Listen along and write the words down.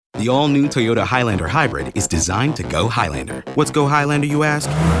The all-new Toyota Highlander Hybrid is designed to go Highlander. What's go Highlander, you ask?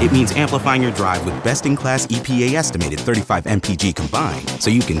 It means amplifying your drive with best-in-class EPA estimated 35 mpg combined,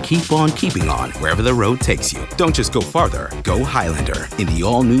 so you can keep on keeping on wherever the road takes you. Don't just go farther, go Highlander in the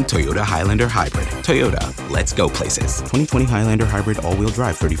all-new Toyota Highlander Hybrid. Toyota, let's go places. 2020 Highlander Hybrid all-wheel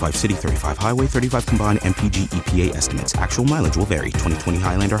drive, 35 city, 35 highway, 35 combined mpg EPA estimates. Actual mileage will vary. 2020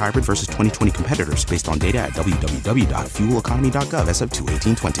 Highlander Hybrid versus 2020 competitors based on data at www.fueleconomy.gov as of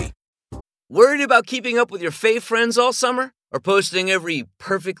 2/18/20. Worried about keeping up with your fave friends all summer? Or posting every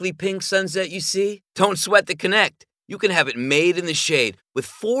perfectly pink sunset you see? Don't sweat the Connect. You can have it made in the shade with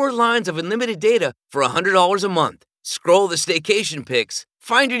 4 lines of unlimited data for $100 a month. Scroll the staycation pics,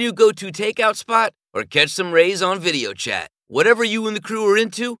 find your new go-to takeout spot, or catch some rays on video chat. Whatever you and the crew are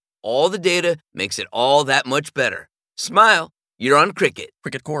into, all the data makes it all that much better. Smile. You're on Cricket.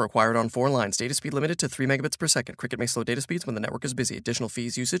 Cricket Core acquired on 4 lines. Data speed limited to 3 megabits per second. Cricket may slow data speeds when the network is busy. Additional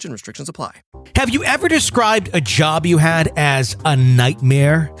fees, usage, and restrictions apply. Have you ever described a job you had as a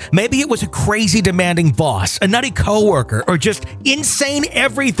nightmare? Maybe it was a crazy demanding boss, a nutty coworker, or just insane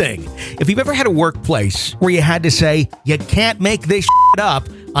everything. If you've ever had a workplace where you had to say, you can't make this shit up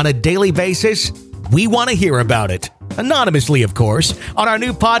on a daily basis, we want to hear about it. Anonymously, of course, on our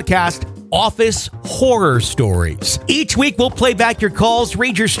new podcast, Office Horror Stories. Each week, we'll play back your calls,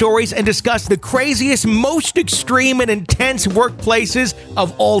 read your stories, and discuss the craziest, most extreme, and intense workplaces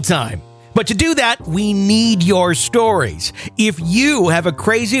of all time. But to do that, we need your stories. If you have a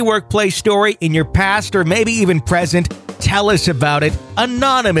crazy workplace story in your past or maybe even present, tell us about it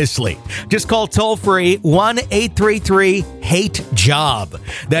anonymously. Just call toll-free 1-833-HATE-JOB.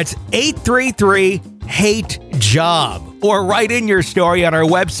 That's 833-HATE-JOB. Or write in your story on our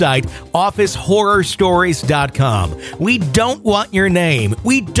website, officehorrorstories.com. We don't want your name.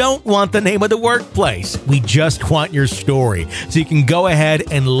 We don't want the name of the workplace. We just want your story. So you can go ahead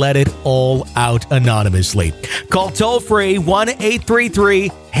and let it all out anonymously. Call toll-free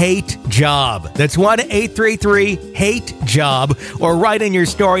 1-833-HATE-JOB. That's 1-833-HATE-JOB. Or write in your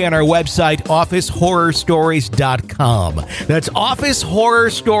story on our website, officehorrorstories.com. That's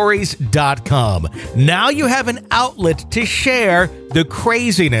officehorrorstories.com. Now you have an outlet to share the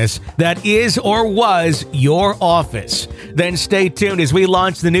craziness that is or was your office. Then stay tuned as we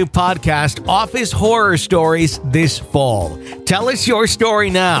launch the new podcast, Office Horror Stories, this fall. Tell us your story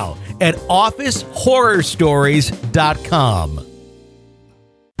now at officehorrorstories.com.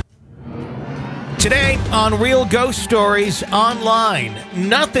 Today on Real Ghost Stories Online,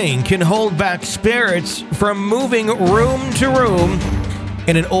 nothing can hold back spirits from moving room to room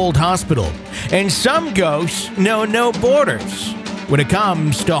in an old hospital. And some ghosts know no borders when it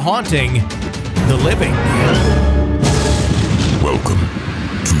comes to haunting the living. Welcome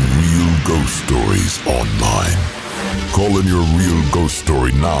to Real Ghost Stories Online. Call in your real ghost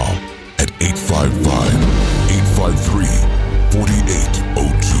story now at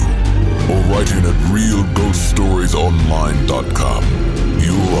 855-853-4802 or write in at realghoststoriesonline.com.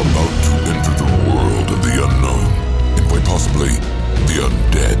 You're about to enter the world of the unknown and quite possibly the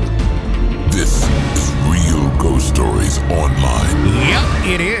undead. This is Real Ghost Stories Online. Yep,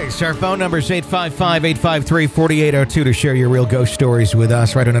 it is. Our phone number is 855-853-4802 to share your real ghost stories with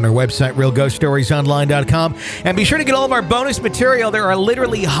us right on our website, realghoststoriesonline.com. And be sure to get all of our bonus material. There are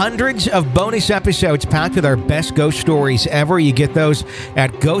literally hundreds of bonus episodes packed with our best ghost stories ever. You get those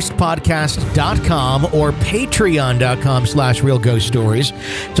at ghostpodcast.com or patreon.com/realghoststories.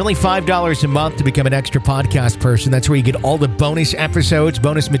 It's only $5 a month to become an extra podcast person. That's where you get all the bonus episodes,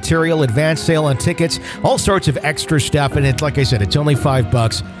 bonus material, advanced sale on tickets, all sorts of extra stuff. And it's like I said, it's only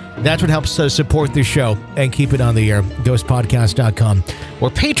 $5. That's what helps us support the show and keep it on the air. Ghostpodcast.com or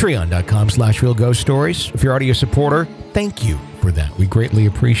patreon.com/realghoststories. If you're already a supporter, thank you for that. We greatly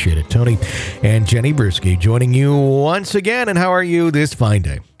appreciate it. Tony and Jenny Bruschi joining you once again. And how are you this fine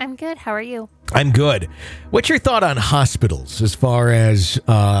day? I'm good. How are you? I'm good. What's your thought on hospitals as far as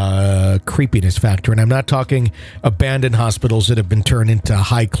creepiness factor? And I'm not talking abandoned hospitals that have been turned into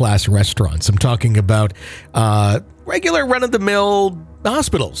high-class restaurants. I'm talking about regular run-of-the-mill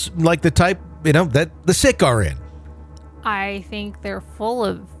hospitals, like the type, that the sick are in. I think they're full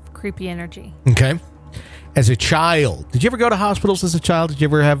of creepy energy. Okay. As a child, did you ever go to hospitals as a child? Did you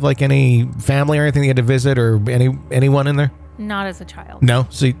ever have like any family or anything you had to visit, or anyone in there? Not as a child. No.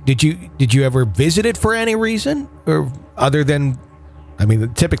 So did you ever visit it for any reason, or other than? I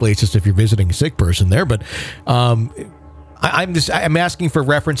mean, typically it's just if you're visiting a sick person there, but I'm asking for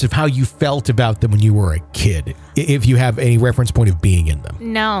reference of how you felt about them when you were a kid, if you have any reference point of being in them.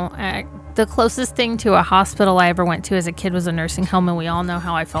 No, the closest thing to a hospital I ever went to as a kid was a nursing home, and we all know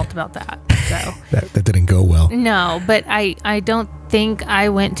how I felt about that. So that didn't go well. no, but I don't think I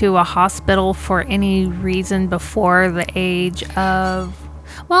went to a hospital for any reason before the age of.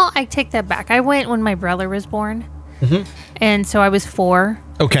 Well, I take that back. I went when my brother was born, and so I was 4.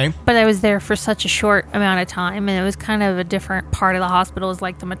 Okay. But I was there for such a short amount of time, and it was kind of a different part of the hospital. Is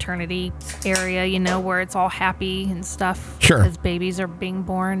like the maternity area, you know, where it's all happy and stuff. Sure. As babies are being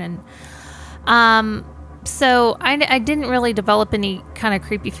born, and so I didn't really develop any kind of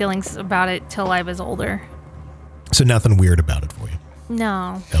creepy feelings about it till I was older. So nothing weird about it for you?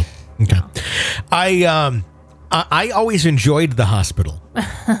 No. No. Okay. I always enjoyed the hospital.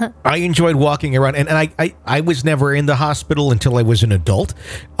 I enjoyed walking around, and I was never in the hospital until I was an adult.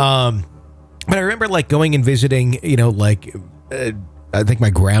 But I remember like going and visiting, you know, like I think my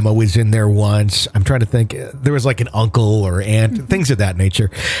grandma was in there once. I'm trying to think. There was like an uncle or aunt, things of that nature.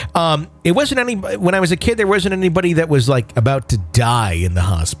 It wasn't any. When I was a kid, there wasn't anybody that was like about to die in the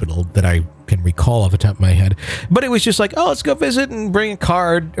hospital that I can recall off the top of my head. But it was just like, oh, let's go visit and bring a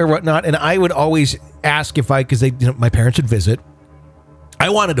card or whatnot. And I would always ask if because they, you know, my parents would visit. I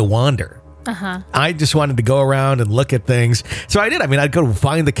wanted to wander. I just wanted to go around and look at things. So I did. I mean, I'd go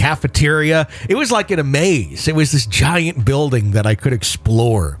find the cafeteria. It was like in a maze. It was this giant building that I could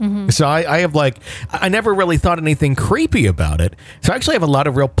explore. So I have like, I never really thought anything creepy about it. So I actually have a lot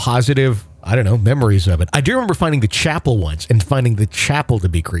of real positive, I don't know, memories of it. I do remember finding the chapel once and finding the chapel to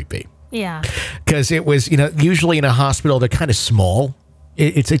be creepy. Yeah. Because it was, you know, usually in a hospital, they're kind of small.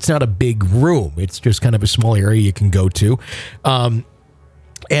 It's not a big room. It's just kind of a small area you can go to.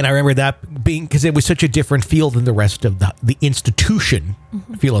 And I remember that being, because it was such a different feel than the rest of the institution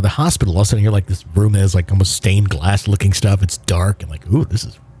feel of the hospital. All of a sudden you're like, this room has like almost stained glass looking stuff. It's dark and like, ooh, this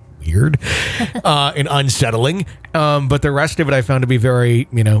is weird and unsettling. But the rest of it I found to be very,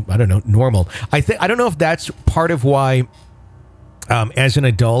 you know, I don't know, normal. I don't know if that's part of why as an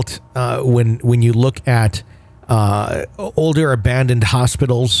adult, when you look at older abandoned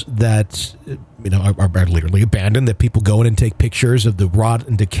hospitals that, you know, are literally abandoned, that people go in and take pictures of the rot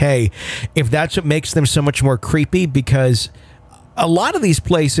and decay, if that's what makes them so much more creepy, because a lot of these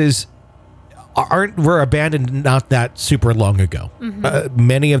places were abandoned not that super long ago.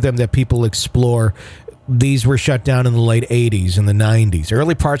 Many of them that people explore, these were shut down in the late 80s and the 90s,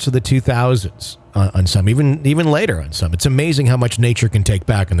 early parts of the 2000s on some, even later on some. It's amazing how much nature can take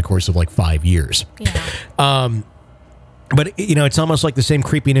back in the course of like 5 years. Yeah. But, you know, it's almost like the same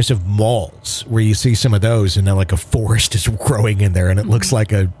creepiness of malls, where you see some of those and then like a forest is growing in there and it looks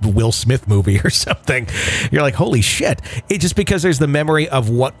like a Will Smith movie or something. You're like, holy shit. It's just because there's the memory of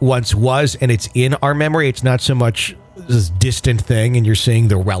what once was, and it's in our memory. It's not so much this distant thing and you're seeing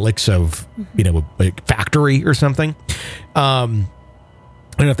the relics of, you know, a factory or something. I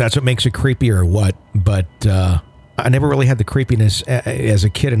don't know if that's what makes it creepy or what, but I never really had the creepiness as a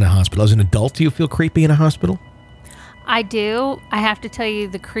kid in a hospital. As an adult, do you feel creepy in a hospital? I do. I have to tell you,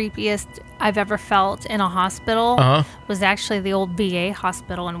 the creepiest I've ever felt in a hospital was actually the old VA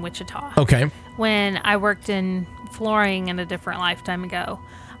hospital in Wichita. Okay. When I worked in flooring in a different lifetime ago,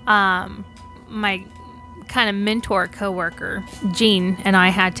 my kind of mentor coworker, Jean, and I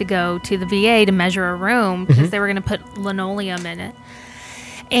had to go to the VA to measure a room because they were going to put linoleum in it.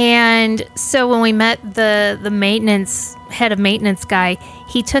 And so when we met the head of maintenance guy,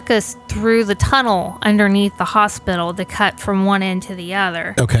 he took us through the tunnel underneath the hospital to cut from one end to the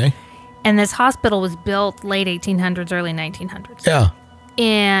other. Okay. And this hospital was built late 1800s, early 1900s. Yeah.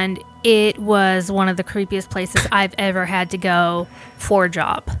 And it was one of the creepiest places I've ever had to go for a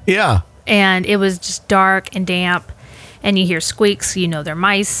job. Yeah. And it was just dark and damp, and you hear squeaks, you know they're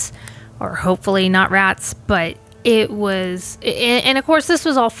mice, or hopefully not rats, but it was, and of course this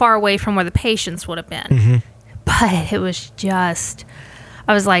was all far away from where the patients would have been, but it was just,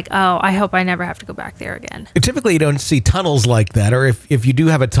 I was like, oh, I hope I never have to go back there again. Typically you don't see tunnels like that, or if you do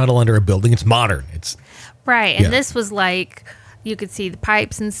have a tunnel under a building, it's modern. It's right, and this was like, you could see the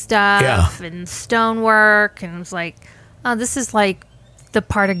pipes and stuff, and stonework, and it was like, oh, this is like the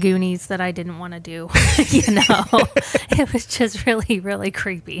part of Goonies that I didn't want to do. You know, it was just really, really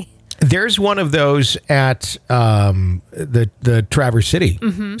creepy. There's one of those at the Traverse City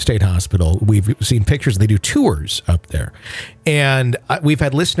State Hospital. We've seen pictures. They do tours up there. And we've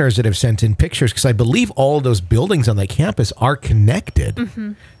had listeners that have sent in pictures, because I believe all of those buildings on that campus are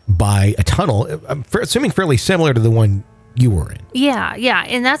connected by a tunnel, I'm assuming fairly similar to the one you were in. Yeah.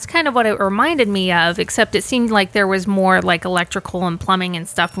 And that's kind of what it reminded me of, except it seemed like there was more like electrical and plumbing and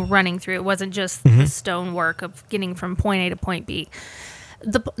stuff running through. It wasn't just the stonework of getting from point A to point B.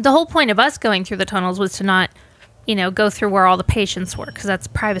 The whole point of us going through the tunnels was to not, you know, go through where all the patients were, because that's a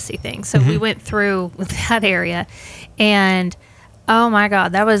privacy thing. So we went through that area, and Oh my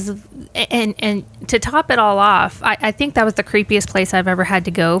God, that was, and to top it all off, I think that was the creepiest place I've ever had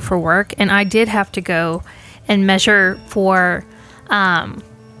to go for work, and I did have to go and measure for. Do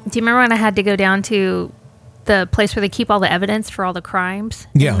you remember when I had to go down to the place where they keep all the evidence for all the crimes?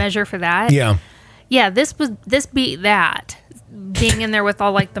 Yeah. And measure for that. Yeah. This beat that, being in there with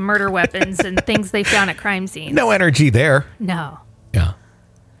all like the murder weapons and things they found at crime scenes. No energy there. No. Yeah.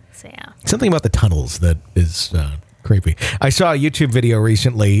 So yeah. Something about the tunnels that is creepy. I saw a YouTube video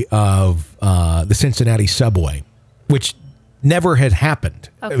recently of the Cincinnati subway, which never had happened.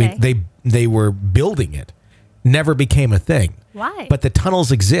 Okay. I mean, they were building it, never became a thing. Why? But the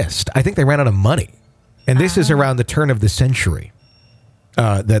tunnels exist. I think they ran out of money, and this is around the turn of the century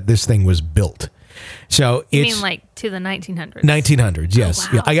that this thing was built. So You it's mean like to the 1900s? 1900s, yes.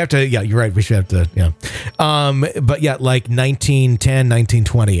 Oh, wow. Yeah, I have to. Yeah, you're right. We should have to. Yeah, but yeah, like 1910,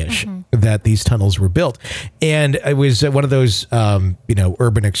 1920ish that these tunnels were built, and it was one of those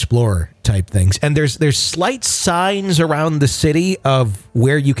urban explorer type things. And there's slight signs around the city of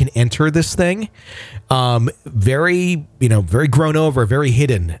where you can enter this thing. Very grown over, very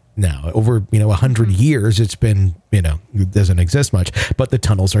hidden now. Over 100 years, it's been it doesn't exist much, but the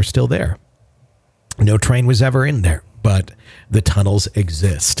tunnels are still there. No train was ever in there, but the tunnels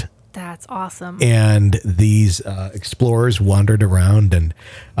exist. That's awesome. And these explorers wandered around and,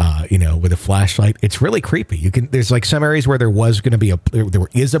 with a flashlight. It's really creepy. There's like some areas where there was going to be there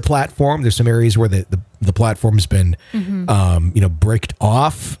is a platform. There's some areas where the platform's been, bricked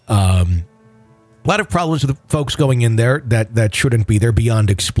off. A lot of problems with folks going in there that shouldn't be there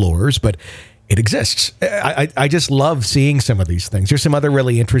beyond explorers, but it exists. I just love seeing some of these things. There's some other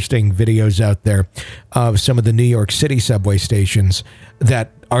really interesting videos out there of some of the New York City subway stations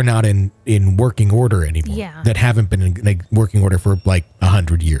that are not in working order anymore. Yeah. That haven't been in working order for like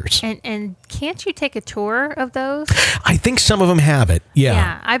 100 years. And can't you take a tour of those? I think some of them have it.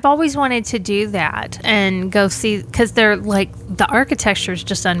 Yeah. I've always wanted to do that and go see, because they're like, the architecture is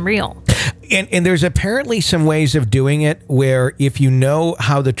just unreal. And there's apparently some ways of doing it where if you know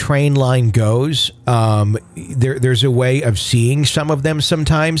how the train line goes, there's a way of seeing some of them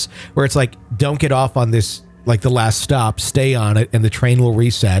sometimes where it's like, don't get off on this, like the last stop, stay on it, and the train will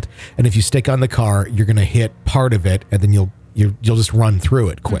reset. And if you stick on the car, you're going to hit part of it, and then you'll just run through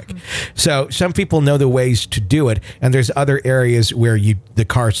it quick. So some people know the ways to do it, and there's other areas where the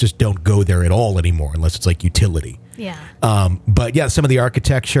cars just don't go there at all anymore unless it's like utility. Yeah. But yeah, some of the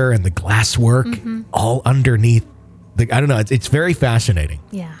architecture and the glass work all underneath. I don't know. It's very fascinating.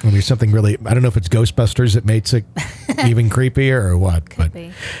 Yeah. And there's something really, I don't know if it's Ghostbusters that makes it even creepier or what. Could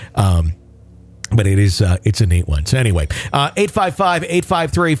be. But it is, it's a neat one. So anyway,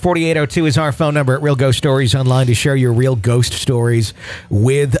 855-853-4802 is our phone number at Real Ghost Stories Online to share your real ghost stories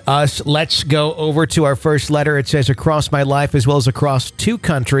with us. Let's go over to our first letter. It says, across my life, as well as across 2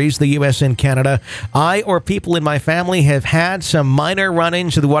 countries, the U.S. and Canada, I or people in my family have had some minor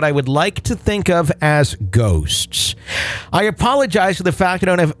run-ins with what I would like to think of as ghosts. I apologize for the fact I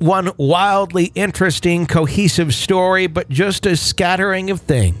don't have one wildly interesting, cohesive story, but just a scattering of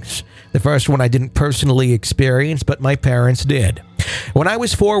things. The first one I didn't personally experience, but my parents did. When I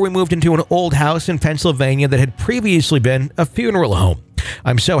was 4, we moved into an old house in Pennsylvania that had previously been a funeral home.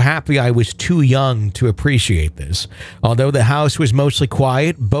 I'm so happy I was too young to appreciate this. Although the house was mostly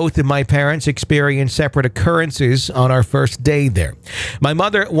quiet, both of my parents experienced separate occurrences on our first day there. My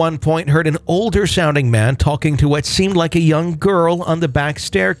mother at one point heard an older-sounding man talking to what seemed like a young girl on the back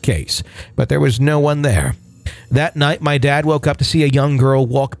staircase, but there was no one there. That night, my dad woke up to see a young girl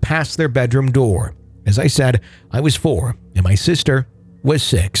walk past their bedroom door. As I said, I was 4, and my sister was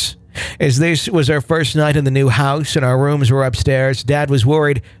 6. As this was our first night in the new house and our rooms were upstairs, Dad was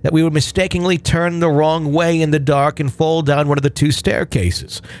worried that we would mistakenly turn the wrong way in the dark and fall down one of the 2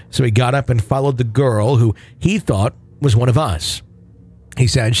 staircases. So he got up and followed the girl, who he thought was one of us. He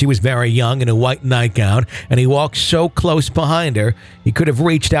said she was very young in a white nightgown, and he walked so close behind her, he could have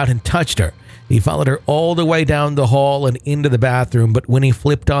reached out and touched her. He followed her all the way down the hall and into the bathroom, but when he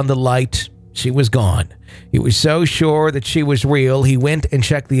flipped on the light, she was gone. He was so sure that she was real, he went and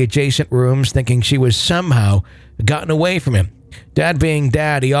checked the adjacent rooms, thinking she was somehow gotten away from him. Dad being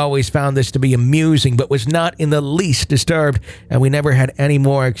Dad, he always found this to be amusing, but was not in the least disturbed, and we never had any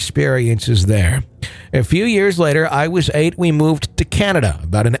more experiences there. A few years later, I was 8, we moved to Canada,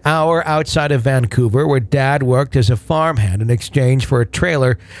 about an hour outside of Vancouver, where Dad worked as a farmhand in exchange for a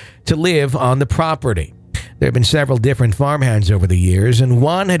trailer to live on the property. There have been several different farmhands over the years, and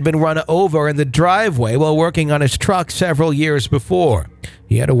one had been run over in the driveway while working on his truck several years before.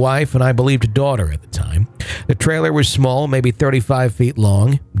 He had a wife and I believed a daughter at the time. The trailer was small, maybe 35 feet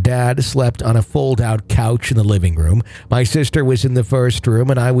long. Dad slept on a fold-out couch in the living room. My sister was in the first room,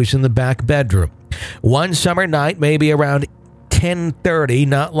 and I was in the back bedroom. One summer night, maybe around 10:30,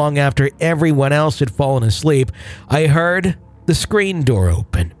 not long after everyone else had fallen asleep, I heard the screen door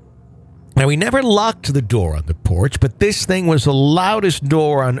open. Now, we never locked the door on the porch, but this thing was the loudest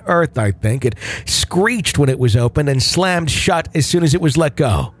door on earth, I think. It screeched when it was opened and slammed shut as soon as it was let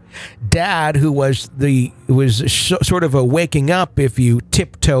go. Dad, who was sort of a waking up if you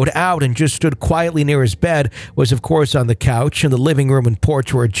tiptoed out and just stood quietly near his bed, was of course on the couch, and the living room and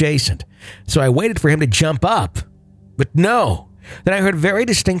porch were adjacent. So I waited for him to jump up, but no. Then I heard very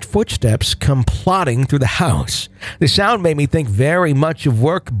distinct footsteps come plodding through the house. The sound made me think very much of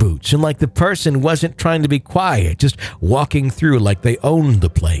work boots, and like the person wasn't trying to be quiet, just walking through like they owned the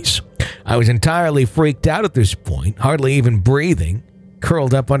place. I was entirely freaked out at this point, hardly even breathing,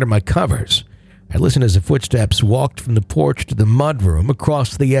 curled up under my covers. I listened as the footsteps walked from the porch to the mudroom,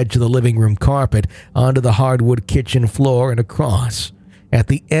 across the edge of the living room carpet, onto the hardwood kitchen floor, and across. At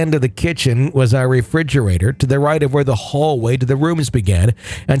the end of the kitchen was our refrigerator, to the right of where the hallway to the rooms began,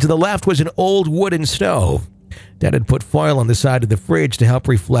 and to the left was an old wooden stove. Dad had put foil on the side of the fridge to help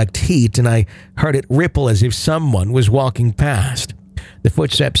reflect heat, and I heard it ripple as if someone was walking past. The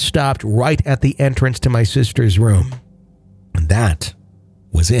footsteps stopped right at the entrance to my sister's room. And that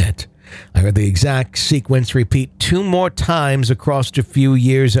was it. I heard the exact sequence repeat 2 more times across the few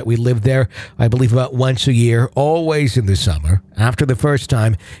years that we lived there. I believe about once a year, always in the summer. After the first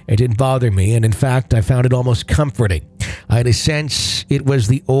time, it didn't bother me, and in fact, I found it almost comforting. I had a sense it was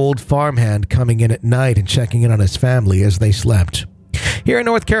the old farmhand coming in at night and checking in on his family as they slept. Here in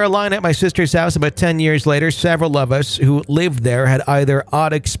North Carolina, at my sister's house about 10 years later, several of us who lived there had either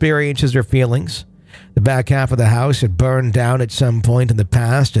odd experiences or feelings. The back half of the house had burned down at some point in the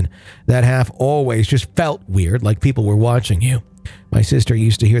past, and that half always just felt weird, like people were watching you. My sister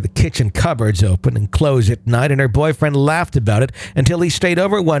used to hear the kitchen cupboards open and close at night, and her boyfriend laughed about it until he stayed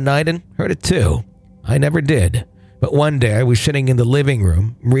over one night and heard it too. I never did. But one day I was sitting in the living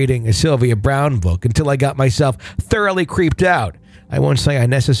room reading a Sylvia Browne book until I got myself thoroughly creeped out. I won't say I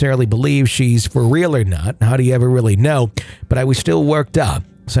necessarily believe she's for real or not. How do you ever really know? But I was still worked up.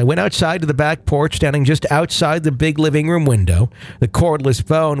 So I went outside to the back porch, standing just outside the big living room window. The cordless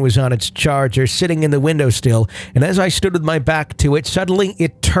phone was on its charger, sitting in the windowsill, and as I stood with my back to it, suddenly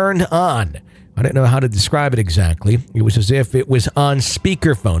it turned on. I don't know how to describe it exactly. It was as if it was on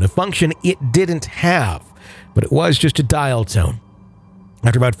speakerphone, a function it didn't have, but it was just a dial tone.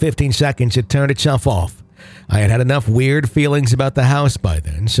 After about 15 seconds, it turned itself off. I had had enough weird feelings about the house by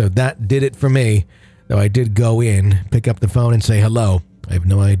then, so that did it for me, though I did go in, pick up the phone, and say hello. I have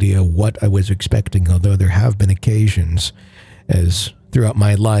no idea what I was expecting, although there have been occasions as throughout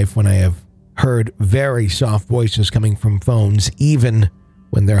my life when I have heard very soft voices coming from phones, even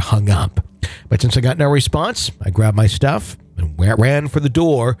when they're hung up. But since I got no response, I grabbed my stuff and ran for the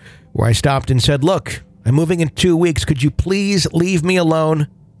door, where I stopped and said, "Look, I'm moving in 2 weeks. Could you please leave me alone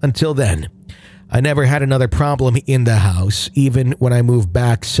until then?" I never had another problem in the house, even when I moved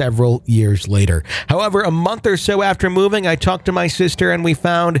back several years later. However, a month or so after moving, I talked to my sister and we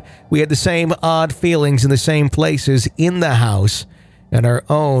found we had the same odd feelings in the same places in the house, and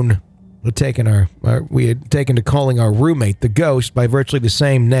we had taken to calling our roommate the ghost by virtually the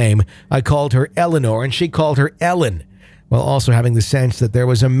same name. I called her Eleanor and she called her Ellen, while also having the sense that there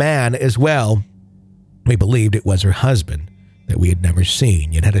was a man as well. We believed it was her husband that we had never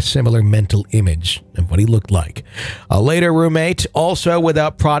seen, yet had a similar mental image of what he looked like. A later roommate, also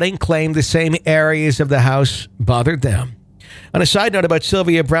without prodding, claimed the same areas of the house bothered them. On a side note about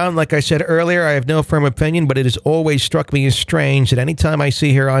Sylvia Browne, like I said earlier, I have no firm opinion, but it has always struck me as strange that anytime I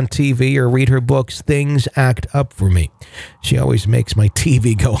see her on TV or read her books, things act up for me. She always makes my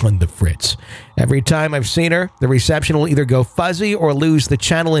TV go on the fritz. Every time I've seen her, the reception will either go fuzzy or lose the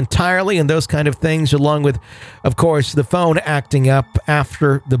channel entirely, and those kind of things, along with, of course, the phone acting up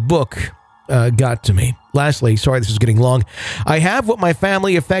after the book got to me. Lastly, sorry this is getting long, I have what my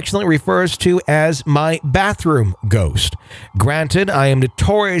family affectionately refers to as my bathroom ghost. Granted, I am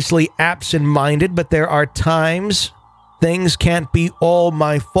notoriously absent-minded, but there are times things can't be all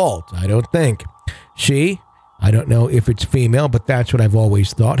my fault, I don't think. She, I don't know if it's female, but that's what I've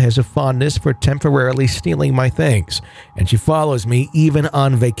always thought, has a fondness for temporarily stealing my things, and she follows me even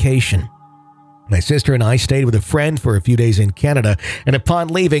on vacation. My sister and I stayed with a friend for a few days in Canada, and upon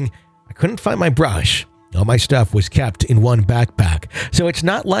leaving, I couldn't find my brush. All my stuff was kept in one backpack, so it's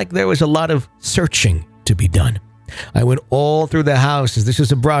not like there was a lot of searching to be done. I went all through the house, as this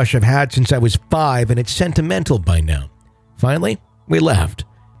is a brush I've had since I was 5, and it's sentimental by now. Finally, we left,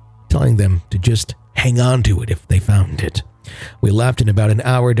 telling them to just hang on to it if they found it. We left, and about an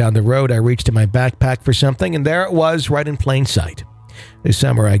hour down the road, I reached in my backpack for something, and there it was right in plain sight. This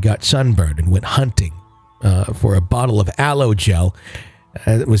summer, I got sunburned and went hunting for a bottle of aloe gel.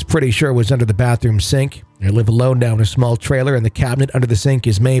 I was pretty sure it was under the bathroom sink. I live alone now in a small trailer, and the cabinet under the sink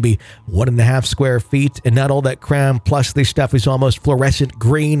is maybe 1.5 square feet, and not all that crammed, plus this stuff is almost fluorescent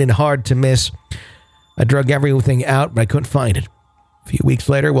green and hard to miss. I drug everything out, but I couldn't find it. A few weeks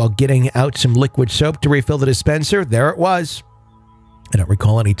later, while getting out some liquid soap to refill the dispenser, there it was. I don't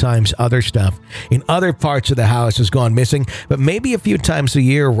recall any times other stuff in other parts of the house has gone missing, but maybe a few times a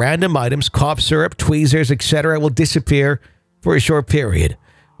year, random items, cough syrup, tweezers, etc. will disappear for a short period.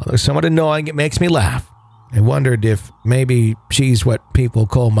 Although somewhat annoying, it makes me laugh. I wondered if maybe she's what people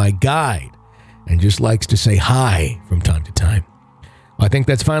call my guide and just likes to say hi from time to time. I think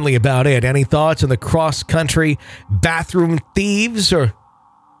that's finally about it. Any thoughts on the cross-country bathroom thieves or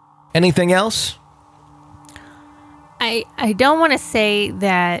anything else? I don't want to say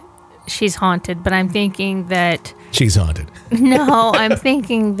that she's haunted, but I'm thinking that... She's haunted. No, I'm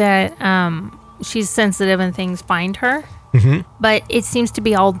thinking that she's sensitive and things find her. Mm-hmm. But it seems to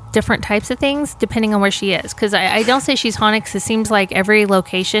be all different types of things depending on where she is. Because I don't say she's haunted because it seems like every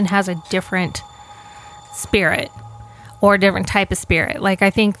location has a different spirit or a different type of spirit. Like I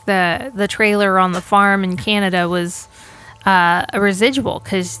think the trailer on the farm in Canada was a residual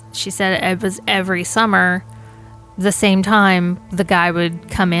because she said it was every summer the same time the guy would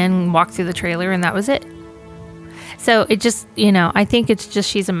come in and walk through the trailer and that was it. So it just, I think it's just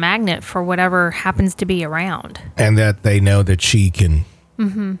she's a magnet for whatever happens to be around. And that they know that she can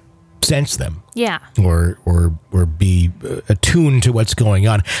sense them. Yeah. Or be attuned to what's going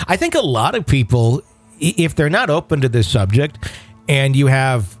on. I think a lot of people, if they're not open to this subject and you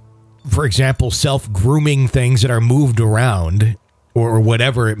have, for example, self-grooming things that are moved around or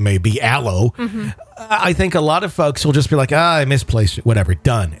whatever it may be, aloe, I think a lot of folks will just be like, I misplaced it, whatever,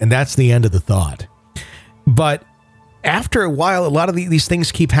 done. And that's the end of the thought. But after a while, a lot of these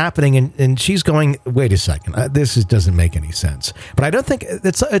things keep happening, and she's going, wait a second, this doesn't make any sense. But I don't think,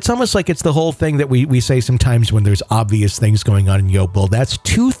 it's almost like it's the whole thing that we say sometimes when there's obvious things going on in Yopel. That's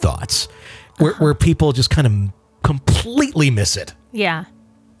two thoughts where people just kind of completely miss it. Yeah.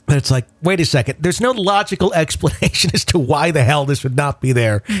 But it's like, wait a second, there's no logical explanation as to why the hell this would not be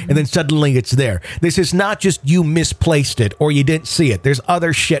there, and then suddenly it's there. This is not just you misplaced it or you didn't see it. There's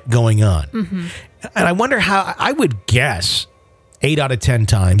other shit going on. And I wonder how, I would guess 8 out of 10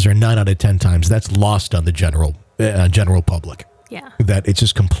 times or 9 out of 10 times that's lost on the general public. Yeah. That it's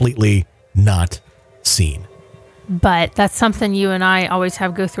just completely not seen. But that's something you and I always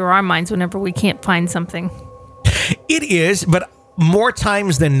have go through our minds whenever we can't find something. It is, but more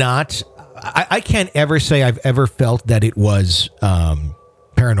times than not, I can't ever say I've ever felt that it was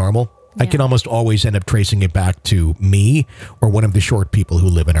paranormal. Yeah. I can almost always end up tracing it back to me or one of the short people who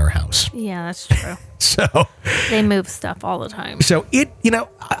live in our house. Yeah, that's true. So they move stuff all the time. So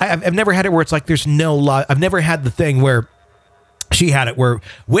I've never had it where it's like there's no lot. I've never had the thing where she had it where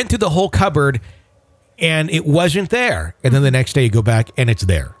went through the whole cupboard and it wasn't there. And then the next day you go back and it's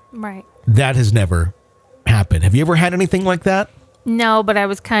there. Right. That has never happened. Have you ever had anything like that? No, but I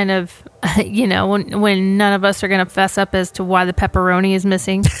was kind of, when none of us are going to fess up as to why the pepperoni is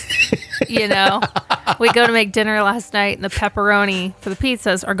missing. We go to make dinner last night and the pepperoni for the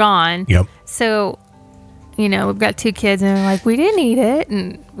pizzas are gone. Yep. So, we've got 2 kids and they're like, we didn't eat it.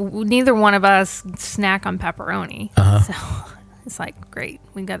 And neither one of us snack on pepperoni. So it's like, great.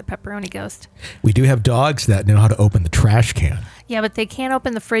 We got a pepperoni ghost. We do have dogs that know how to open the trash can. Yeah, but they can't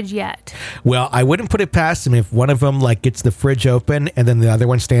open the fridge yet. Well, I wouldn't put it past them if one of them gets the fridge open and then the other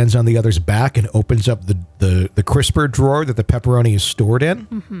one stands on the other's back and opens up the crisper drawer that the pepperoni is stored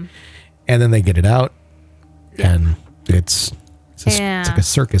in. And then they get it out. Yeah. And it's like a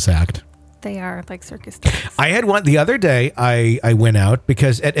circus act. They are like circus dogs. I had one the other day. I went out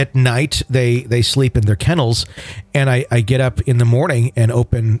because at night they sleep in their kennels, and I get up in the morning and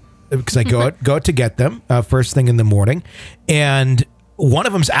open because I go out to get them first thing in the morning, and one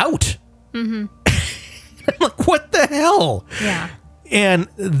of them's out. I'm like, what the hell? Yeah. And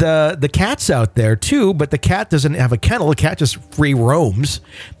the cat's out there too, but the cat doesn't have a kennel. The cat just free roams,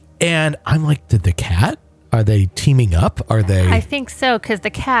 and I'm like, did the cat? Are they teaming up? Are they? I think so, because the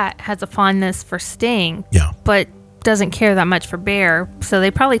cat has a fondness for Sting. Yeah. But doesn't care that much for Bear. So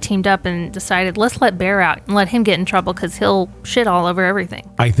they probably teamed up and decided, let's let Bear out and let him get in trouble because he'll shit all over everything.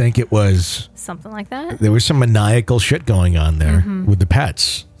 I think it was... something like that. There was some maniacal shit going on there with the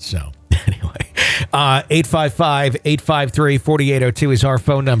pets. So, anyway. 855-853-4802 is our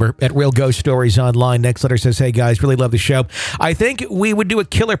phone number at Real Ghost Stories Online. Next letter says, hey guys, really love the show. I think we would do a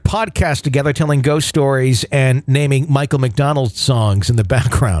killer podcast together telling ghost stories and naming Michael McDonald songs in the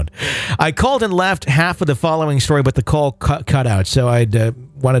background. I called and left half of the following story, but the call cut out, so I'd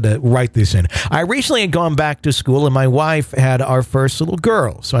wanted to write this in. I recently had gone back to school, and my wife had our first little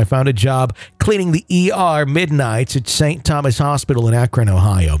girl, so I found a job cleaning the ER midnights at St. Thomas Hospital in Akron,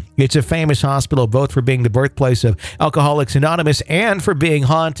 Ohio. It's a famous hospital both for being the birthplace of Alcoholics Anonymous and for being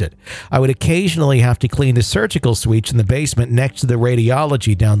haunted. I would occasionally have to clean the surgical suites in the basement next to the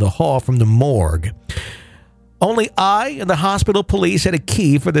radiology down the hall from the morgue. Only I and the hospital police had a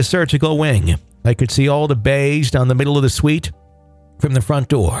key for the surgical wing. I could see all the bays down the middle of the suite from the front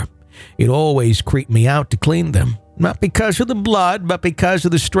door. It always creeped me out to clean them. Not because of the blood, but because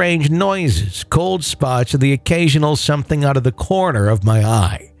of the strange noises, cold spots, and the occasional something out of the corner of my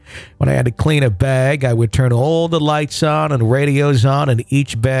eye. When I had to clean a bag, I would turn all the lights on and radios on in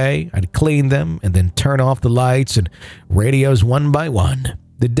each bay. I'd clean them and then turn off the lights and radios one by one.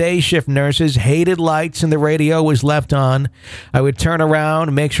 The day shift nurses hated lights and the radio was left on. I would turn around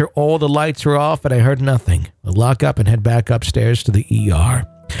and make sure all the lights were off, but I heard nothing. I'd lock up and head back upstairs to the ER.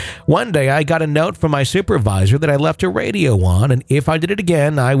 One day I got a note from my supervisor that I left a radio on, and if I did it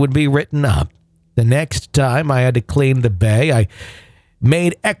again, I would be written up. The next time I had to clean the bay, I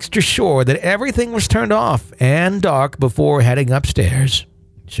made extra sure that everything was turned off and dark before heading upstairs.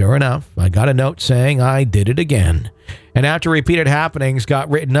 Sure enough, I got a note saying I did it again, and after repeated happenings, got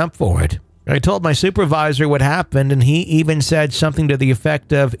written up for it. I told my supervisor what happened, and he even said something to the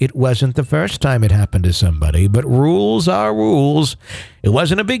effect of, it wasn't the first time it happened to somebody, but rules are rules. It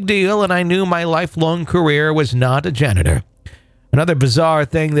wasn't a big deal, and I knew my lifelong career was not a janitor. Another bizarre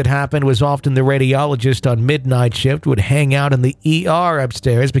thing that happened was often the radiologist on midnight shift would hang out in the ER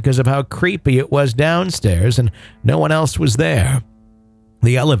upstairs because of how creepy it was downstairs, and no one else was there.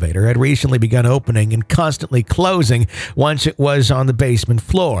 The elevator had recently begun opening and constantly closing once it was on the basement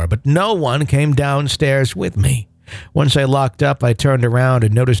floor, but no one came downstairs with me. Once I locked up, I turned around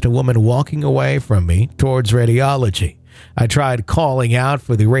and noticed a woman walking away from me towards radiology. I tried calling out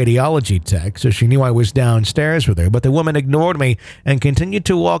for the radiology tech, so she knew I was downstairs with her, but the woman ignored me and continued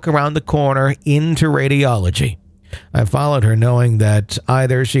to walk around the corner into radiology. I followed her, knowing that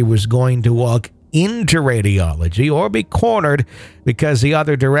either she was going to walk into radiology or be cornered because the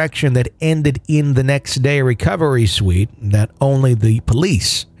other direction that ended in the next day recovery suite that only the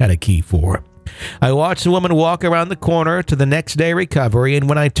police had a key for. I watched the woman walk around the corner to the next day recovery, and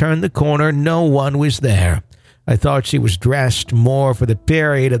when I turned the corner, no one was there. I thought she was dressed more for the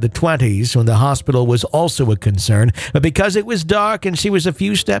period of the 20s when the hospital was also a concern, but because it was dark and she was a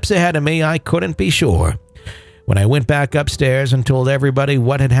few steps ahead of me, I couldn't be sure. When I went back upstairs and told everybody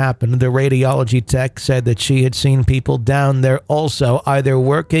what had happened, the radiology tech said that she had seen people down there also, either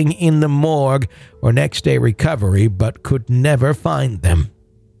working in the morgue or next day recovery, but could never find them.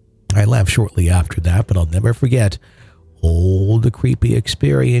 I left shortly after that, but I'll never forget all the creepy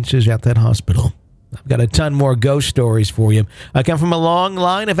experiences at that hospital. I've got a ton more ghost stories for you. I come from a long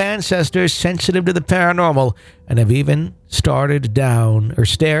line of ancestors sensitive to the paranormal and have even stared down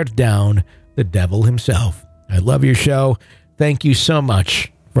the devil himself. I love your show. Thank you so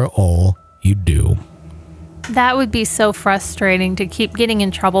much for all you do. That would be so frustrating to keep getting in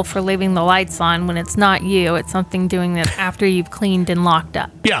trouble for leaving the lights on when it's not you. It's something doing that after you've cleaned and locked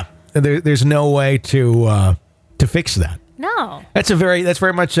up. Yeah. There's no way to fix that. No. That's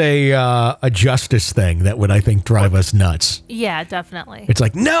very much a justice thing that would, I think, drive us nuts. Yeah, definitely. It's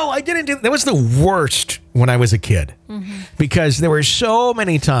like, no, I didn't do that. That was the worst when I was a kid. Mm-hmm. Because there were so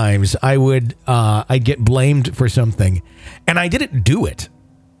many times I'd get blamed for something and I didn't do it.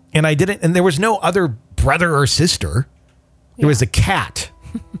 And there was no other brother or sister. There was a cat.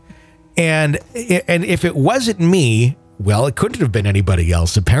 and if it wasn't me, well, it couldn't have been anybody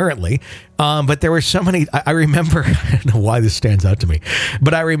else, apparently. But there were so many. I remember, I don't know why this stands out to me,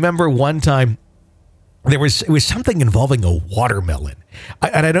 but I remember one time it was something involving a watermelon.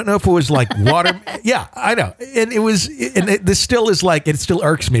 And I don't know if it was like water. Yeah, I know. And this still is like, it still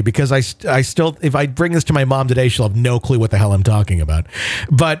irks me because I still, if I bring this to my mom today, she'll have no clue what the hell I'm talking about.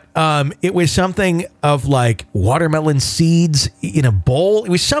 But it was something of like watermelon seeds in a bowl. It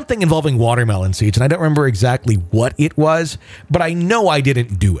was something involving watermelon seeds. And I don't remember exactly what it was, but I know I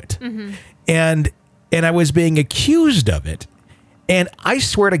didn't do it. Mm-hmm. And I was being accused of it. And I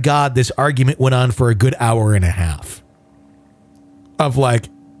swear to God, this argument went on for a good hour and a half. Of like,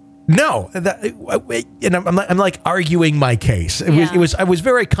 no, and I'm like arguing my case. I was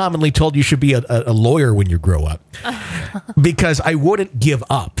very commonly told you should be a lawyer when you grow up, because I wouldn't give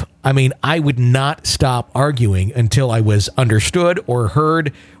up I mean, I would not stop arguing until I was understood or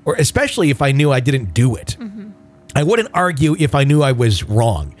heard, or especially if I knew I didn't do it. I wouldn't argue if I knew I was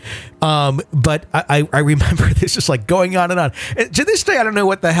wrong. But I remember this just like going on and on. And to this day, I don't know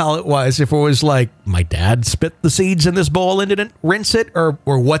what the hell it was. If it was like my dad spit the seeds in this bowl and didn't rinse it, or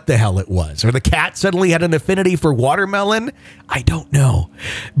what the hell it was. Or the cat suddenly had an affinity for watermelon. I don't know.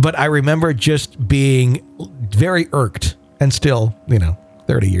 But I remember just being very irked, and still,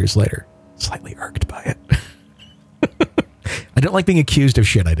 30 years later, slightly irked by it. I don't like being accused of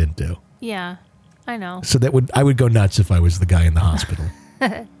shit I didn't do. Yeah, I know. So I would go nuts if I was the guy in the hospital.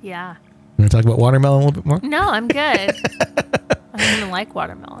 Yeah. You want to talk about watermelon a little bit more? No, I'm good. I don't even like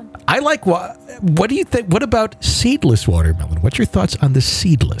watermelon. I like what do you think? What about seedless watermelon? What's your thoughts on the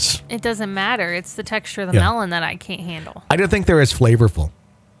seedless? It doesn't matter. It's the texture of the melon that I can't handle. I don't think they're as flavorful.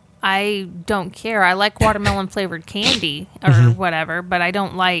 I don't care. I like watermelon flavored candy or whatever, but I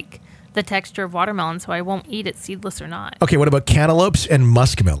don't like the texture of watermelon, so I won't eat it seedless or not. Okay, what about cantaloupes and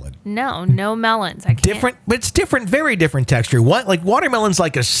muskmelon? No melons. I can't. Different, but it's different, very different texture. What, like watermelon's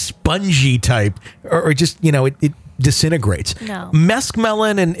like a spongy type, or just, it disintegrates. No.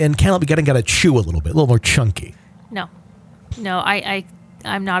 Muskmelon and cantaloupe, you gotta chew a little bit, a little more chunky. No,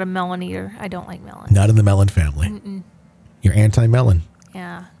 I'm not a melon eater. I don't like melon. Not in the melon family. Mm-mm. You're anti-melon.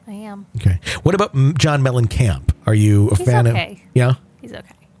 Yeah, I am. Okay. What about John Mellencamp? Are you a fan of? Yeah? He's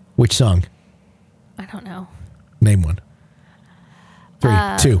okay. Which song? I don't know. Name one. 3,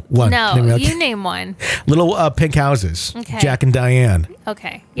 2, 1. No, you name one. Little Pink Houses. Okay. Jack and Diane.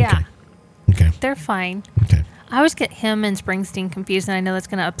 Okay. Yeah. Okay. They're fine. Okay. I always get him and Springsteen confused, and I know that's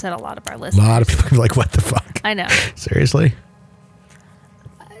going to upset a lot of our listeners. A lot of people are like, what the fuck? I know. Seriously?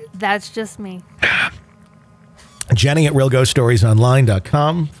 That's just me. Jenny at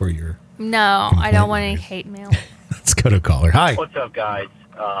realghoststoriesonline.com for your... No, I don't want any hate mail. Let's go to a caller. Hi. What's up, guys?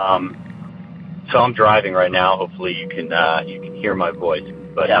 So I'm driving right now. Hopefully you can hear my voice.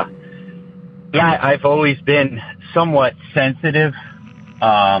 But yeah, I've always been somewhat sensitive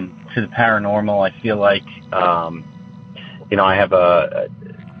to the paranormal. I feel like I have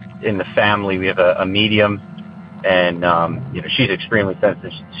in the family we have a medium, and she's extremely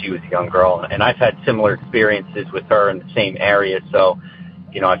sensitive. She was a young girl, and I've had similar experiences with her in the same area. So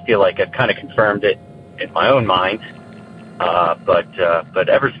I feel like I've kind of confirmed it in my own mind. But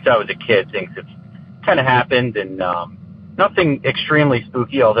ever since I was a kid, things have kind of happened, and nothing extremely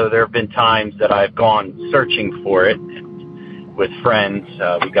spooky, although there have been times that I've gone searching for it. And with friends,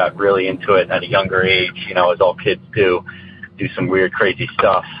 we got really into it at a younger age, as all kids do some weird, crazy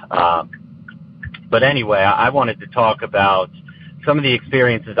stuff. But anyway, I wanted to talk about some of the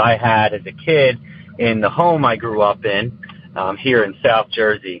experiences I had as a kid in the home I grew up in here in South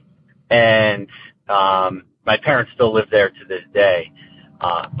Jersey. And my parents still live there to this day.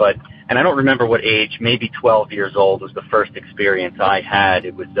 And I don't remember what age, maybe 12 years old was the first experience I had.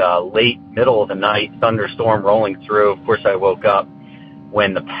 It was late, middle of the night, thunderstorm rolling through. Of course, I woke up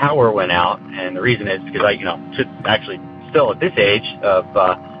when the power went out. And the reason is because actually still at this age of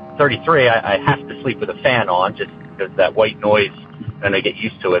 33, I have to sleep with a fan on just because that white noise, and I get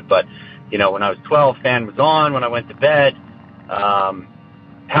used to it. But, when I was 12, fan was on. When I went to bed,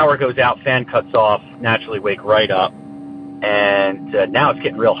 power goes out, fan cuts off, naturally wake right up. And now it's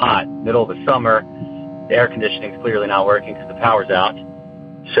getting real hot, middle of the summer. The air conditioning's clearly not working because the power's out.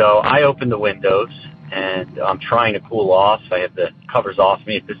 So I open the windows, and I'm trying to cool off. I have the covers off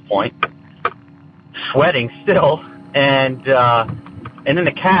me at this point, sweating still. And then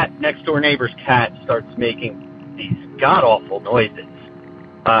the cat, next door neighbor's cat, starts making these god-awful noises.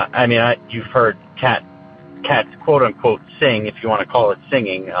 You've heard cats quote-unquote sing, if you want to call it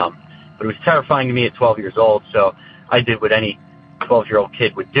singing. But it was terrifying to me at 12 years old, so I did what any 12-year-old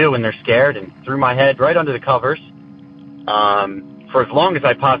kid would do when they're scared and threw my head right under the covers for as long as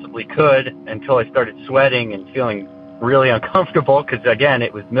I possibly could until I started sweating and feeling really uncomfortable because, again,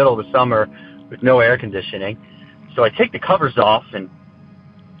 it was middle of the summer with no air conditioning. So I take the covers off, and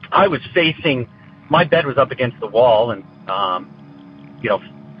I was my bed was up against the wall, and,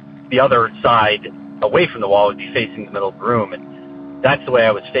 the other side away from the wall would be facing the middle of the room, and that's the way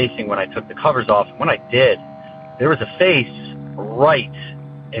I was facing when I took the covers off. And when I did, there was a face right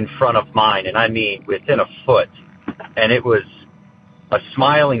in front of mine, and I mean within a foot, and it was a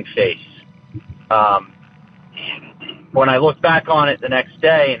smiling face. When I look back on it the next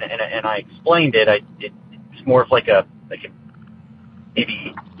day and I explained it, it's more of like a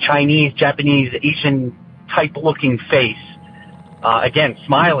maybe Chinese, Japanese, Asian type looking face. Again,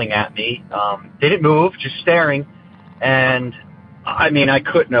 smiling at me. Didn't move, just staring. And I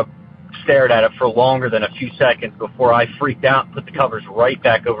couldn't have stared at it for longer than a few seconds before I freaked out and put the covers right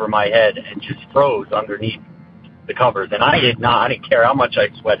back over my head and just froze underneath the covers. And I didn't care how much I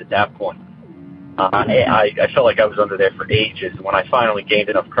sweat at that point. I felt like I was under there for ages. And when I finally gained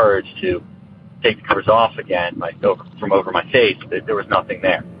enough courage to take the covers off again, from over my face, there was nothing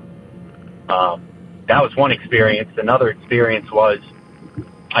there. That was one experience. Another experience was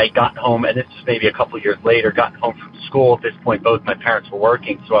I had gotten home, and this was maybe a couple of years later, gotten home from school. At this point, both my parents were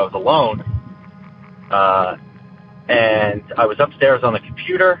working, so I was alone. And I was upstairs on the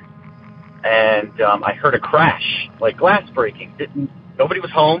computer, and I heard a crash, like glass breaking. Nobody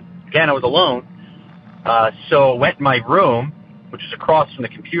was home. Again, I was alone. So I went in my room, which is across from the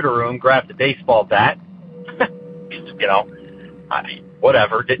computer room, grabbed a baseball bat.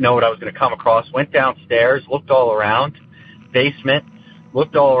 Whatever, didn't know what I was going to come across. Went downstairs, looked all around, basement,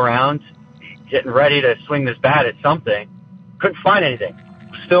 looked all around, getting ready to swing this bat at something. Couldn't find anything.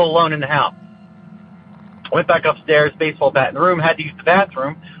 Still alone in the house. Went back upstairs, baseball bat in the room, had to use the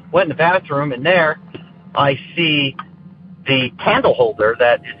bathroom. Went in the bathroom, and there I see the candle holder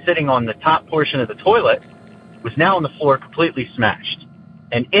that is sitting on the top portion of the toilet was now on the floor completely smashed.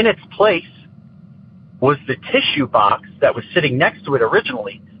 And in its place was the tissue box that was sitting next to it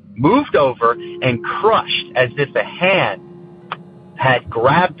originally, moved over and crushed as if a hand had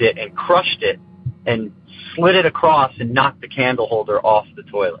grabbed it and crushed it and slid it across and knocked the candle holder off the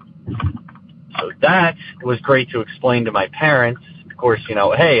toilet. So that was great to explain to my parents. Of course,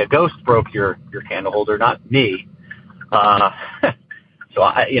 hey, a ghost broke your candle holder, not me. So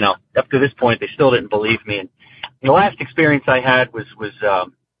up to this point, they still didn't believe me. And the last experience I had was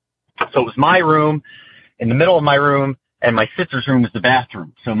so it was my room. In the middle of my room, and my sister's room was the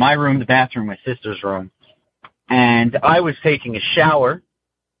bathroom. So my room, the bathroom, my sister's room. And I was taking a shower,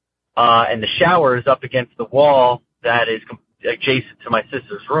 and the shower is up against the wall that is adjacent to my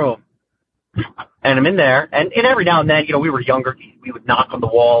sister's room. And I'm in there, and every now and then, we were younger. We would knock on the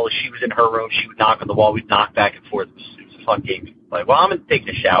wall. She was in her room. She would knock on the wall. We'd knock back and forth. It was a fun game. Like, well, I'm taking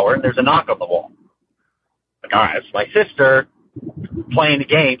a shower, and there's a knock on the wall. Like, all right, it's my sister playing the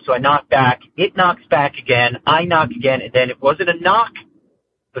game, so I knock back. It knocks back again. I knock again, and then it wasn't a knock.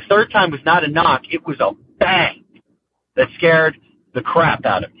 The third time was not a knock. It was a bang that scared the crap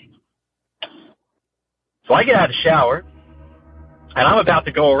out of me. So I get out of the shower, and I'm about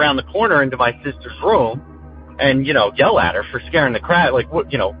to go around the corner into my sister's room and, yell at her for scaring the crap. Like, what,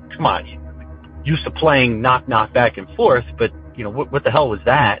 come on. Used to playing knock, knock back and forth, but, what the hell was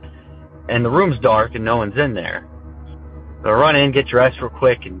that? And the room's dark and no one's in there. So I run in, get dressed real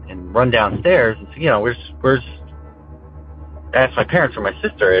quick, and run downstairs and say, where's ask my parents where my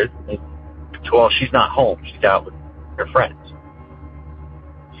sister is. Well, she's not home. She's out with her friends.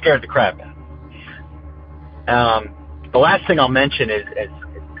 Scared the crap out of me. The last thing I'll mention is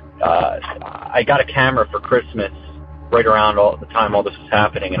I got a camera for Christmas right around all the time all this was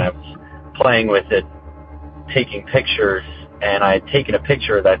happening, and I was playing with it, taking pictures, and I had taken a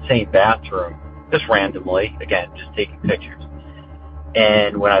picture of that same bathroom, just randomly, again, just taking pictures.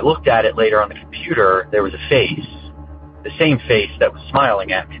 And when I looked at it later on the computer, there was a face, the same face that was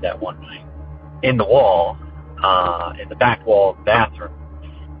smiling at me that one night, in the wall, in the back wall of the bathroom.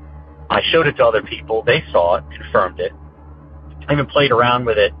 I showed it to other people. They saw it, confirmed it. I even played around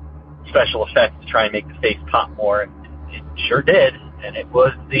with it, special effects, to try and make the face pop more, and it sure did. And it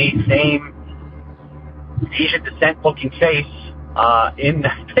was the same Asian descent looking face in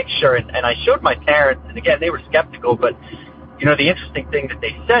that picture. And I showed my parents, and again, they were skeptical, but the interesting thing that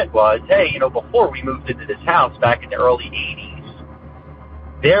they said was, hey, before we moved into this house back in the early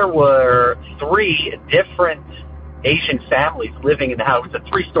 80s, there were 3 different Asian families living in the house. It was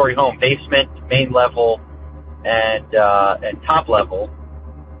a 3-story home, basement, main level, and top level.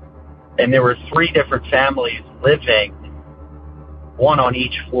 And there were 3 different families living, one on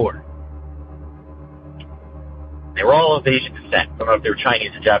each floor. They were all of Asian descent. I don't know if they were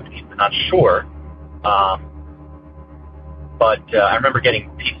Chinese or Japanese, I'm not sure. But I remember getting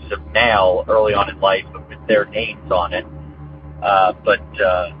pieces of mail early on in life with their names on it. But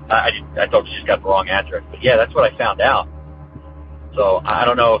I thought she just got the wrong address. But yeah, that's what I found out. So I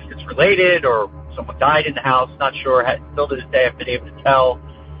don't know if it's related or someone died in the house. Not sure. Still to this day, I've been able to tell.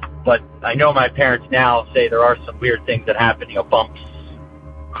 But I know my parents now say there are some weird things that happen, bumps,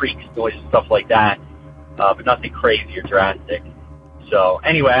 creaks, noises, stuff like that. But nothing crazy or drastic. So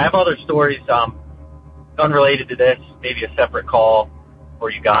anyway, I have other stories unrelated to this, maybe a separate call for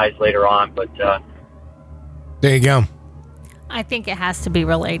you guys later on. But there you go. I think it has to be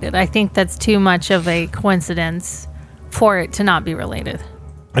related. I think that's too much of a coincidence for it to not be related.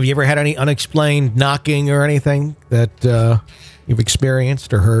 Have you ever had any unexplained knocking or anything that, you've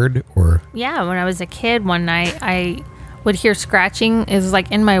experienced or heard? Or Yeah, when I was a kid one night, I would hear scratching. It was like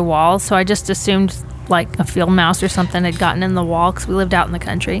in my wall, so I just assumed like a field mouse or something had gotten in the wall because we lived out in the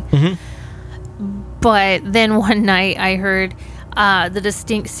country. But then one night I heard the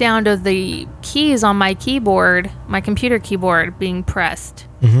distinct sound of the keys on my keyboard, my computer keyboard, being pressed.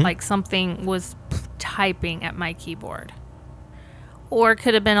 Like something was typing at my keyboard. Or it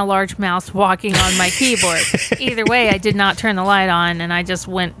could have been a large mouse walking on my keyboard. Either way, I did not turn the light on, and I just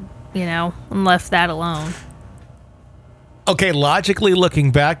went, and left that alone. Okay, logically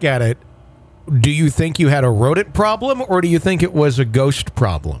looking back at it, do you think you had a rodent problem, or do you think it was a ghost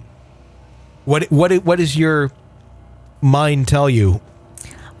problem? What does your mind tell you?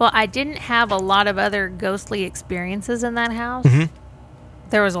 Well, I didn't have a lot of other ghostly experiences in that house.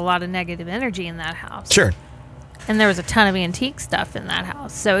 There was a lot of negative energy in that house. Sure. And there was a ton of antique stuff in that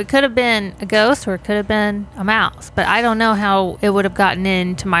house. So it could have been a ghost or it could have been a mouse. But I don't know how it would have gotten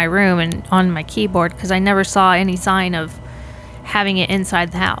into my room and on my keyboard because I never saw any sign of having it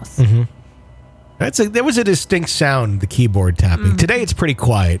inside the house. There was a distinct sound, the keyboard tapping. Today it's pretty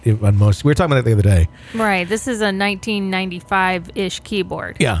quiet on most. We were talking about that the other day. Right. This is a 1995-ish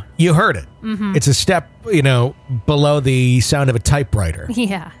keyboard. Yeah, you heard it. It's a step, below the sound of a typewriter.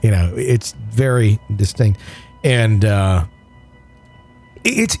 Yeah. It's very distinct. And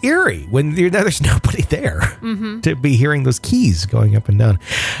it's eerie when there's nobody there to be hearing those keys going up and down.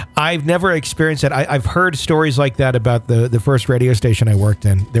 I've never experienced that. I've heard stories like that about the first radio station I worked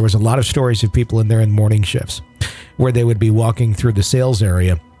in. There was a lot of stories of people in there in morning shifts where they would be walking through the sales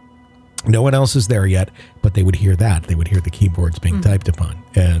area. No one else is there yet, but they would hear that. They would hear the keyboards being typed upon,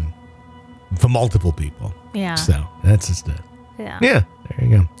 and for multiple people. Yeah. So that's just it. Yeah. Yeah, there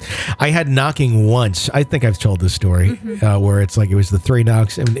you go. I had knocking once. I think I've told this story where it's like it was the 3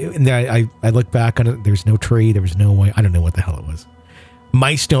 knocks. And then I look back on it. There's no tree. There was no way. I don't know what the hell it was.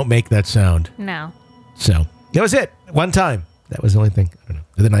 Mice don't make that sound. No. So that was it. One time. That was the only thing. I don't know.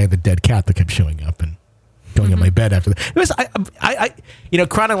 And then I had the dead cat that kept showing up and going on my bed after that. It was,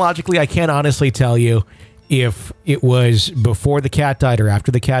 chronologically, I can't honestly tell you if it was before the cat died or after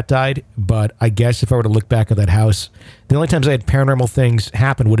the cat died, but I guess if I were to look back at that house, the only times I had paranormal things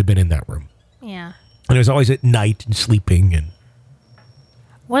happen would have been in that room. Yeah. And it was always at night and sleeping. And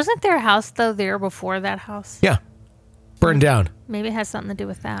wasn't there a house, though, there before that house? yeah, burned down. Maybe it has something to do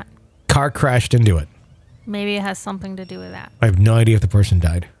with that. Car crashed into it. Maybe it has something to do with that. I have no idea if the person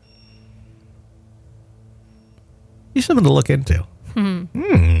died. Here's something to look into.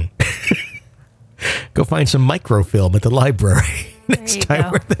 Go find some microfilm at the library next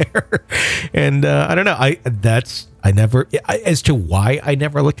time we're there. And I don't know. As to why I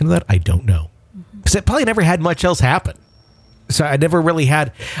never looked into that, I don't know. Because I probably never had much else happen. So I never really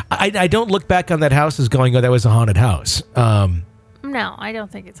had. I don't look back on that house as going, oh, that was a haunted house. No, I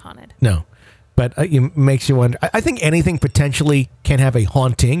don't think it's haunted. No. But it makes you wonder. I think anything potentially can have a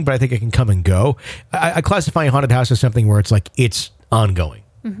haunting, but I think it can come and go. I classify a haunted house as something where it's like it's ongoing.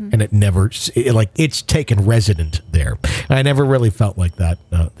 And it never, it's taken resident there. I never really felt like that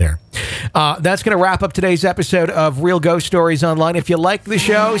there. That's going to wrap up today's episode of Real Ghost Stories Online. If you like the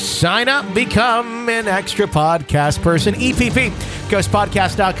show, sign up, become an extra podcast person. EPP,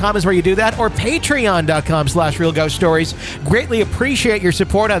 ghostpodcast.com is where you do that, or patreon.com/Real Ghost Stories. Greatly appreciate your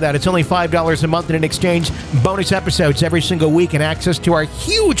support on that. It's only $5 a month, and in exchange, bonus episodes every single week and access to our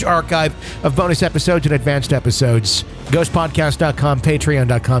huge archive of bonus episodes and advanced episodes. Ghostpodcast.com,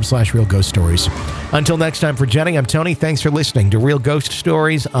 patreon.com/Real Ghost Stories. Until next time, for Jenny, I'm Tony. Thanks for listening to Real Ghost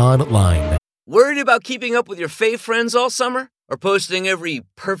Stories Online. Worried about keeping up with your fave friends all summer? Or posting every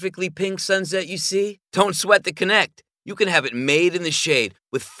perfectly pink sunset you see? Don't sweat the Connect. You can have it made in the shade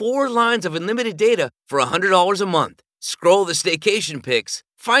with 4 lines of unlimited data for $100 a month. Scroll the staycation pics,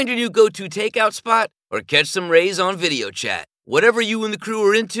 find your new go-to takeout spot, or catch some rays on video chat. Whatever you and the crew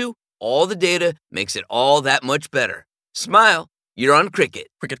are into, all the data makes it all that much better. Smile. You're on Cricket.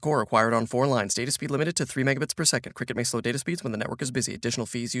 Cricket Core acquired on 4 lines. Data speed limited to 3 megabits per second. Cricket may slow data speeds when the network is busy. Additional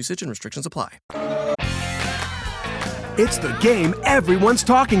fees, usage, and restrictions apply. It's the game everyone's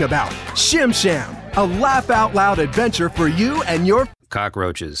talking about. Shim Sham, a laugh-out-loud adventure for you and your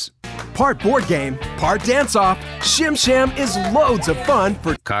cockroaches. Part board game, part dance-off, Shim Sham is loads of fun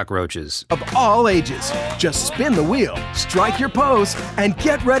for cockroaches of all ages. Just spin the wheel, strike your pose, and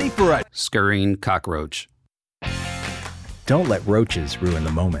get ready for a scurrying cockroach. Don't let roaches ruin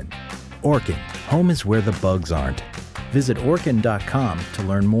the moment. Orkin, home is where the bugs aren't. Visit Orkin.com to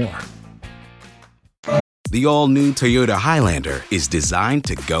learn more. The all-new Toyota Highlander is designed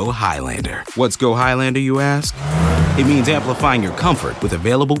to go Highlander. What's go Highlander, you ask? It means amplifying your comfort with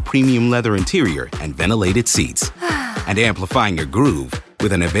available premium leather interior and ventilated seats. and amplifying your groove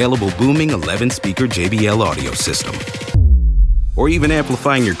with an available booming 11-speaker JBL audio system. Or even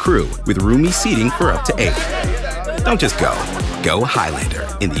amplifying your crew with roomy seating for up to 8. Don't just go. Go Highlander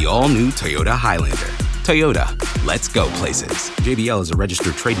in the all-new Toyota Highlander. Toyota, let's go places. JBL is a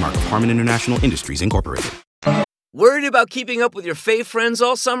registered trademark of Harman International Industries, Incorporated. Worried about keeping up with your fave friends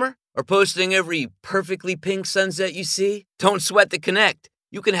all summer? Or posting every perfectly pink sunset you see? Don't sweat the Connect.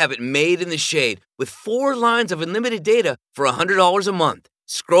 You can have it made in the shade with 4 lines of unlimited data for $100 a month.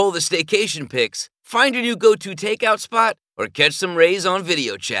 Scroll the staycation pics, find your new go-to takeout spot, or catch some rays on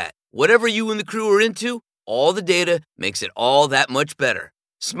video chat. Whatever you and the crew are into, all the data makes it all that much better.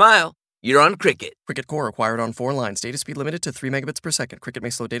 Smile, you're on Cricket. Cricket Core acquired on 4 lines. Data speed limited to 3 megabits per second. Cricket may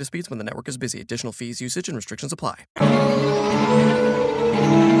slow data speeds when the network is busy. Additional fees, usage, and restrictions apply.